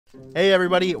Hey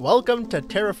everybody, welcome to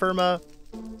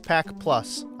TerraFirmaPack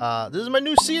Plus. This is my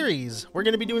new series. We're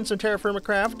going to be doing some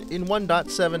TerraFirmaCraft in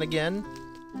 1.7 again,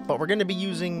 but we're going to be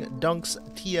using Dunk's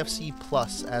TFC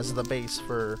Plus as the base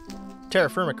for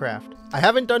TerraFirmaCraft. I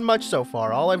haven't done much so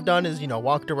far. All I've done is,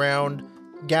 walked around,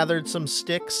 gathered some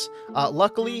sticks.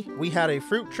 Luckily, we had a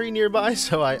fruit tree nearby,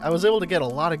 so I was able to get a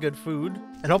lot of good food.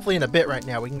 And hopefully in a bit right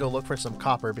now, we can go look for some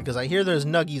copper, because I hear there's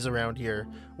nuggies around here.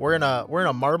 We're in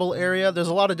a marble area. There's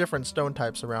a lot of different stone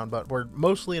types around, but we're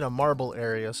mostly in a marble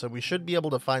area, so we should be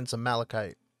able to find some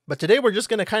malachite. But today we're just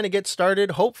going to kind of get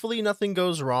started. Hopefully nothing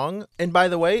goes wrong. And by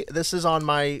the way, this is on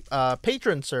my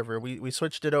patron server. We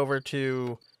switched it over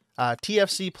to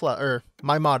TFC Plus, or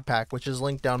my mod pack, which is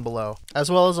linked down below, as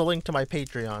well as a link to my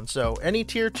Patreon. So any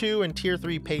tier 2 and tier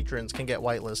 3 patrons can get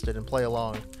whitelisted and play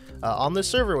along on this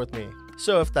server with me.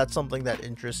 So if that's something that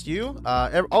interests you,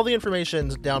 all the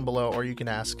information's down below, or you can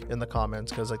ask in the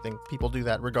comments, because I think people do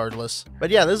that regardless.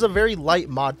 But yeah, this is a very light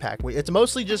mod pack. It's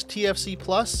mostly just TFC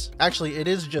Plus. Actually, it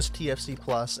is just TFC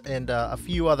Plus and a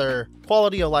few other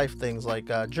quality of life things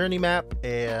like Journey Map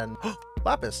and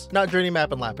Lapis. Not Journey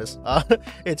Map and Lapis.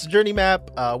 It's Journey Map,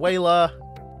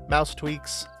 Wayla, Mouse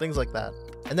Tweaks, things like that.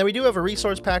 And then we do have a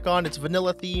resource pack on. It's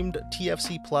vanilla themed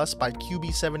TFC Plus by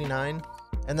QB79.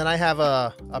 And then I have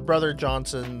a Brother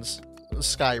Johnson's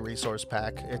Sky resource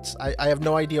pack. I have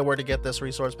no idea where to get this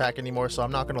resource pack anymore, so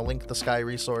I'm not going to link the Sky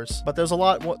resource. But there's a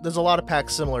lot of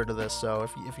packs similar to this, so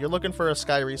if you're looking for a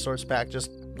Sky resource pack, just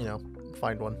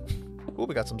find one. Ooh,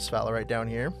 we got some sphalerite down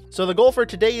here. So the goal for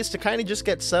today is to kind of just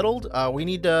get settled. We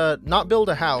need to not build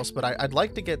a house, but I'd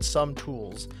like to get some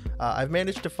tools. I've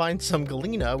managed to find some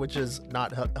galena, which is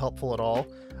not helpful at all,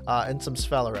 and some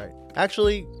sphalerite.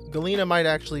 Actually, galena might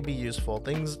actually be useful.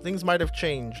 Things might have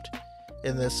changed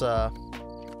in this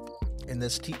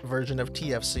version of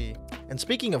TFC. And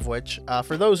speaking of which,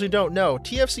 for those who don't know,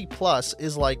 TFC Plus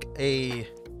is like a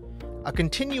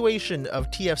continuation of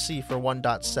TFC for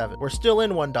 1.7. We're still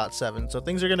in 1.7, so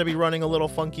things are going to be running a little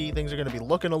funky, things are going to be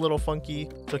looking a little funky,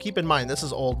 so keep in mind this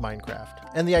is old Minecraft.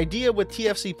 And the idea with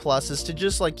TFC Plus is to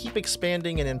just keep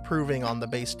expanding and improving on the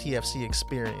base TFC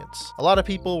experience. A lot of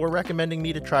people were recommending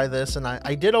me to try this, and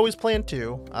I did always plan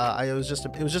to. It was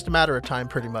just a matter of time,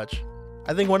 pretty much.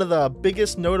 I think one of the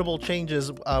biggest notable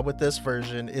changes with this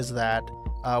version is that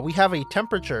we have a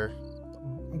temperature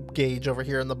gauge over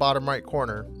here in the bottom right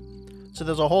corner. So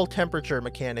there's a whole temperature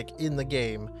mechanic in the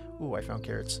game. Ooh, I found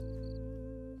carrots.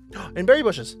 And berry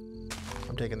bushes.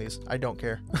 I'm taking these. I don't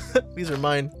care. These are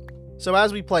mine. So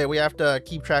as we play, we have to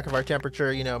keep track of our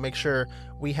temperature, make sure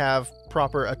we have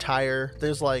proper attire.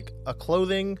 There's like a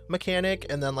clothing mechanic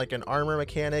and then like an armor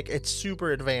mechanic. It's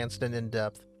super advanced and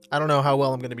in-depth. I don't know how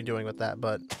well I'm going to be doing with that,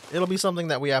 but it'll be something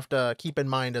that we have to keep in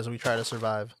mind as we try to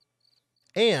survive.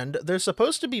 And there's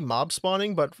supposed to be mob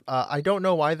spawning, but I don't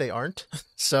know why they aren't.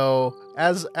 So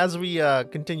as we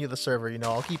continue the server,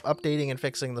 I'll keep updating and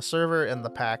fixing the server and the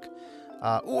pack.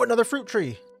 Ooh, another fruit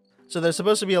tree. So there's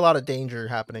supposed to be a lot of danger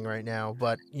happening right now,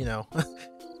 but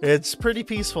it's pretty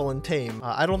peaceful and tame.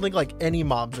 I don't think any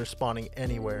mobs are spawning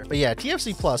anywhere. But yeah,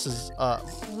 TFC Plus is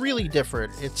really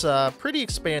different. It's pretty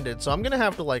expanded, so I'm gonna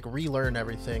have to relearn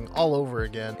everything all over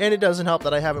again. And it doesn't help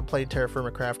that I haven't played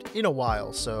TerraFirmaCraft in a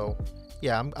while, so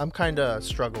yeah, I'm kind of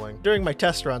struggling. During my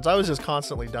test runs, I was just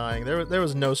constantly dying. There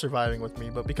was no surviving with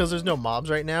me, but because there's no mobs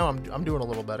right now, I'm doing a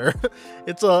little better.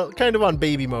 It's kind of on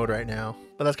baby mode right now,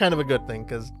 but that's kind of a good thing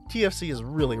because TFC is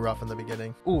really rough in the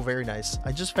beginning. Ooh, very nice.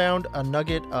 I just found a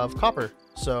nugget of copper.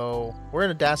 So we're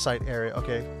in a dacite area.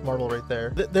 Okay, marble right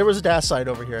there. There was dacite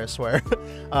over here, I swear.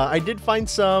 I did find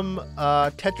some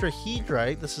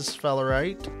tetrahedrite. This is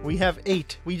sphalerite. We have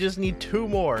 8. We just need 2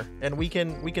 more, and we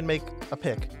can make a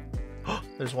pick.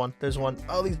 There's one.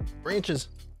 Oh, these branches.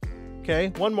 Okay,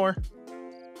 1 more.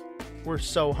 We're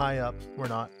so high up. We're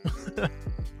not.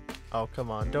 Oh,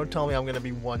 come on. Don't tell me I'm going to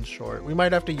be 1 short. We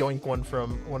might have to yoink one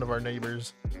from one of our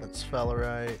neighbors. That's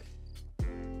sphalerite.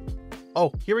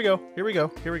 Oh, here we go.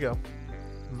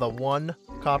 The 1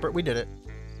 copper. We did it.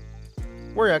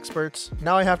 We're experts.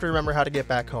 Now I have to remember how to get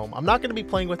back home. I'm not going to be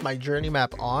playing with my journey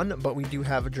map on, but we do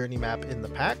have a journey map in the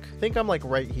pack. I think I'm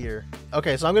right here.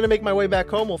 Okay, so I'm going to make my way back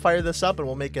home. We'll fire this up and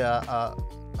we'll make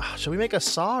should we make a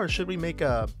saw or should we make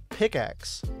a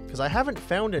pickaxe? Because I haven't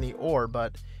found any ore,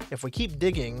 but if we keep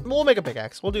digging, we'll make a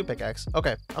pickaxe. We'll do pickaxe.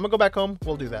 Okay, I'm going to go back home.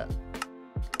 We'll do that.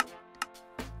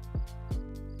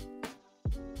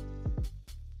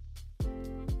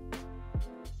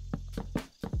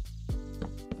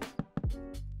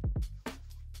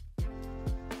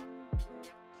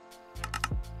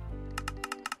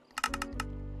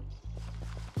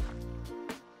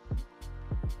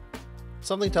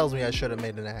 Something tells me I should have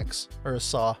made an axe or a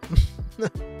saw.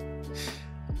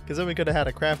 Because then we could have had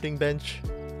a crafting bench.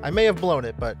 I may have blown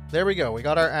it, but there we go. We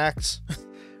got our axe,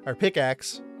 our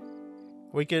pickaxe.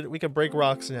 We could break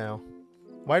rocks now.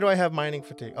 Why do I have mining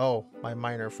fatigue? Oh, my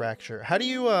minor fracture. How do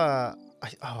you, I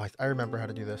remember how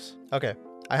to do this. Okay,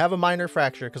 I have a minor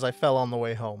fracture because I fell on the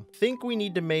way home. I think we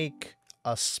need to make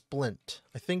a splint.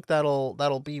 I think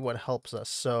that'll be what helps us.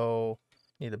 So,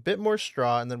 need a bit more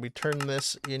straw, and then we turn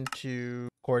this into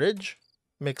cordage.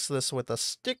 Mix this with a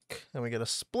stick, and we get a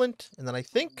splint, and then I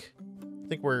think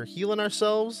we're healing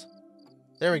ourselves.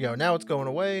 There we go. Now it's going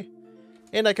away,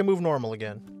 and I can move normal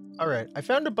again. All right, I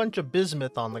found a bunch of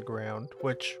bismuth on the ground,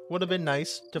 which would have been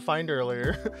nice to find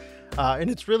earlier, and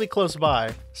it's really close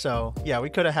by. So yeah, we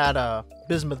could have had a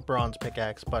bismuth bronze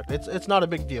pickaxe, but it's not a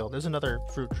big deal. There's another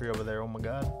fruit tree over there. Oh my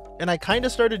god. And I kind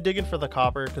of started digging for the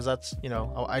copper because that's, you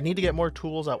know, I need to get more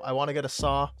tools. I want to get a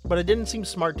saw, but it didn't seem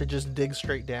smart to just dig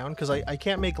straight down because I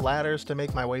can't make ladders to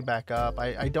make my way back up.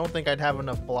 I don't think I'd have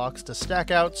enough blocks to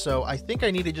stack out, so I think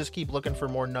I need to just keep looking for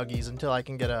more nuggies until I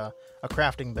can get a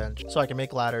crafting bench so I can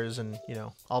make ladders and, you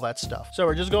know, all that stuff. So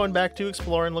we're just going back to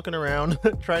exploring, looking around,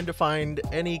 trying to find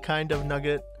any kind of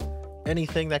nugget,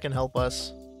 anything that can help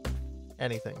us,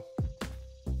 anything.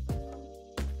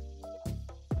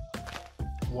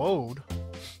 Woad?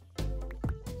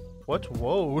 What's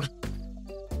woad?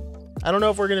 I don't know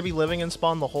if we're going to be living in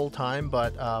spawn the whole time,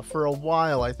 but for a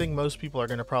while, I think most people are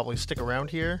going to probably stick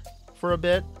around here for a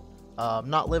bit.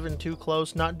 Not living too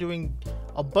close, not doing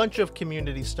a bunch of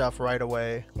community stuff right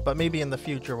away, but maybe in the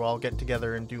future we'll all get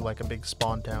together and do like a big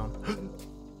spawn town.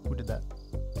 Who did that?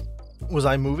 Was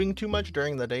I moving too much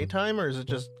during the daytime, or is it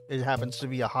just it happens to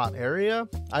be a hot area?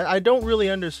 I don't really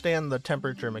understand the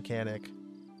temperature mechanic.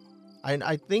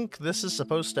 I think this is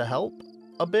supposed to help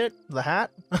a bit, the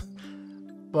hat,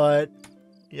 but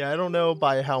yeah, I don't know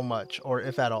by how much, or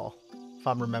if at all, if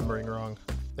I'm remembering wrong.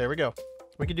 There we go.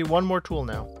 We can do one more tool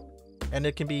now, and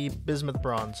it can be bismuth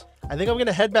bronze. I think I'm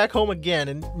gonna head back home again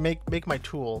and make my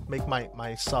tool, make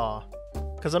my saw.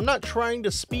 Because I'm not trying to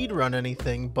speed run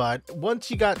anything, but once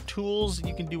you got tools,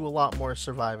 you can do a lot more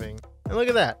surviving. And look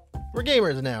at that. We're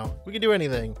gamers now. We can do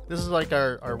anything. This is like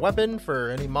our weapon for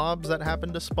any mobs that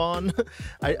happen to spawn.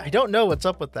 I don't know what's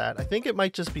up with that. I think it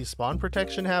might just be spawn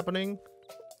protection happening.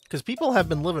 Because people have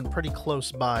been living pretty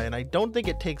close by, and I don't think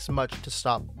it takes much to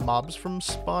stop mobs from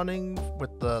spawning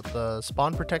with the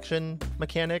spawn protection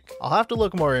mechanic. I'll have to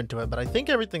look more into it, but I think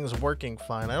everything's working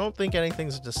fine. I don't think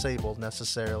anything's disabled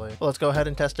necessarily. Well, let's go ahead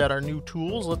and test out our new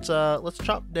tools. Let's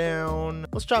chop down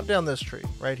this tree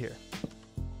right here.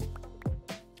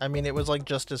 I mean, it was like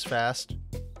just as fast,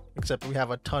 except we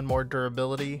have a ton more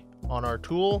durability on our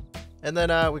tool. And then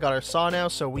we got our saw now,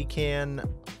 so we can,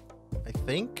 I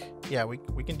think, yeah, we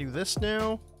can do this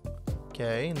now.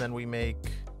 Okay, and then we make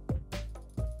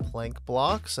plank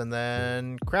blocks, and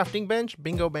then crafting bench,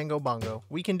 bingo, bango, bongo.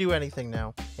 We can do anything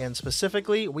now. And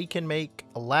specifically, we can make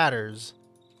ladders.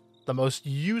 The most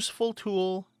useful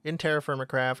tool in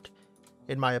TerraFirmaCraft,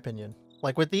 in my opinion.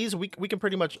 Like with these, we can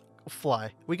pretty much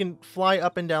fly. We can fly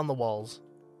up and down the walls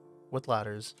with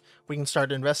ladders. We can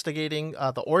start investigating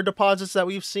the ore deposits that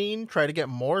we've seen, try to get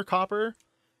more copper,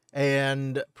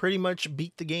 and pretty much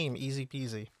beat the game, easy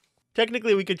peasy.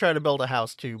 Technically, we could try to build a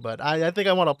house too, but I think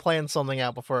I want to plan something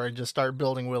out before I just start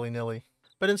building willy-nilly.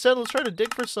 But instead, let's try to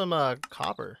dig for some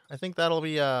copper. I think that'll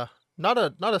be not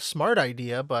a smart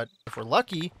idea, but if we're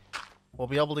lucky, we'll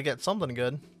be able to get something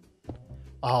good.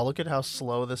 Oh, look at how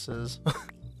slow this is.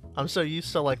 I'm so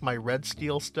used to like my red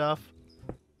steel stuff.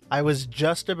 I was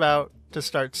just about to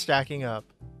start stacking up.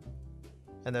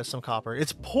 And there's some copper.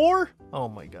 It's poor! Oh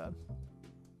my god.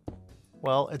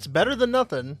 Well, it's better than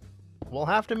nothing. We'll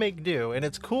have to make do. And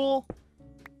it's cool.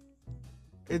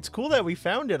 It's cool that we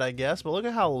found it, I guess. But look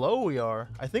at how low we are.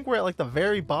 I think we're at like the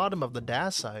very bottom of the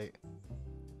dacite.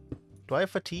 Do I have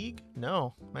fatigue?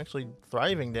 No. I'm actually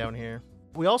thriving down here.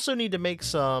 We also need to make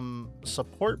some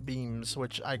support beams,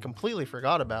 which I completely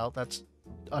forgot about. That's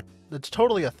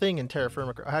totally a thing in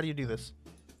TerraFirmaCraft. How do you do this?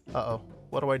 Uh-oh.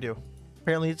 What do I do?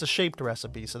 Apparently it's a shaped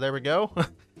recipe, so there we go.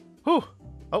 Whew.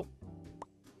 Oh.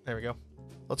 There we go.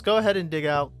 Let's go ahead and dig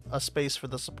out a space for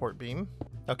the support beam.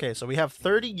 Okay, so we have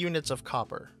 30 units of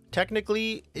copper.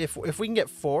 Technically, if we can get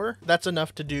 4, that's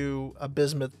enough to do a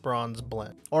bismuth bronze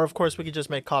blend. Or of course we could just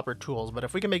make copper tools, but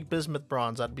if we can make bismuth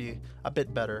bronze, that'd be a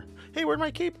bit better. Hey, where'd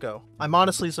my cape go? I'm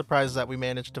honestly surprised that we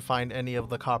managed to find any of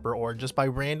the copper ore just by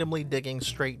randomly digging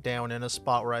straight down in a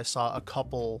spot where I saw a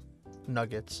couple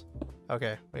nuggets.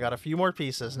 Okay, we got a few more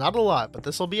pieces. Not a lot, but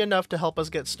this will be enough to help us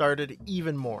get started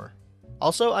even more.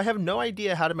 Also, I have no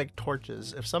idea how to make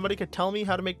torches. If somebody could tell me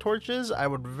how to make torches, I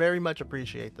would very much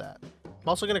appreciate that. I'm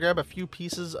also going to grab a few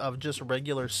pieces of just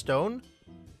regular stone,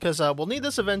 because we'll need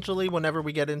this eventually whenever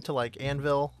we get into like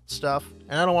anvil stuff,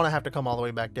 and I don't want to have to come all the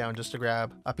way back down just to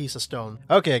grab a piece of stone.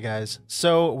 Okay guys,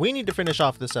 so we need to finish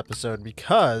off this episode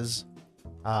because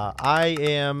I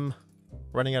am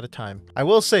running out of time. I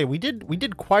will say we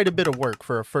did quite a bit of work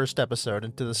for a first episode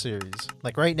into the series.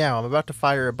 Like right now, I'm about to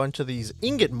fire a bunch of these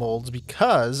ingot molds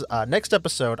because next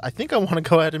episode, I think I want to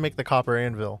go ahead and make the copper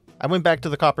anvil. I went back to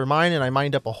the copper mine and I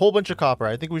mined up a whole bunch of copper.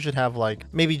 I think we should have like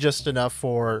maybe just enough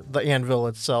for the anvil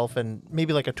itself and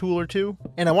maybe like a tool or two.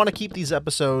 And I want to keep these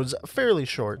episodes fairly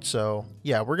short. So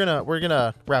yeah, we're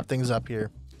gonna wrap things up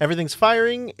here. Everything's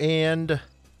firing and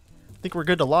I think we're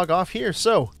good to log off here.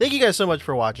 So thank you guys so much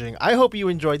for watching. I hope you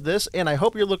enjoyed this and I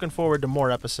hope you're looking forward to more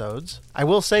episodes. I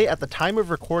will say at the time of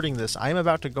recording this, I am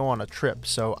about to go on a trip,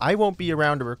 so I won't be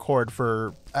around to record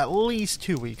for at least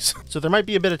 2 weeks. So there might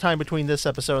be a bit of time between this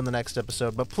episode and the next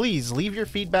episode, but please leave your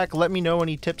feedback. Let me know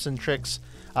any tips and tricks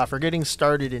for getting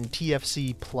started in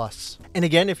TFC Plus. And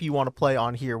again, if you want to play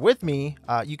on here with me,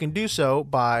 you can do so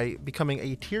by becoming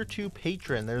a Tier 2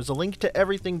 patron. There's a link to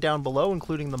everything down below,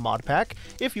 including the mod pack,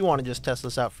 if you want to just test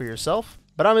this out for yourself.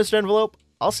 But I'm MrEnvelope.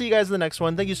 I'll see you guys in the next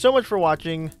one. Thank you so much for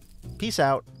watching. Peace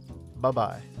out.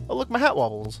 Bye-bye. Oh, look, my hat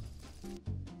wobbles.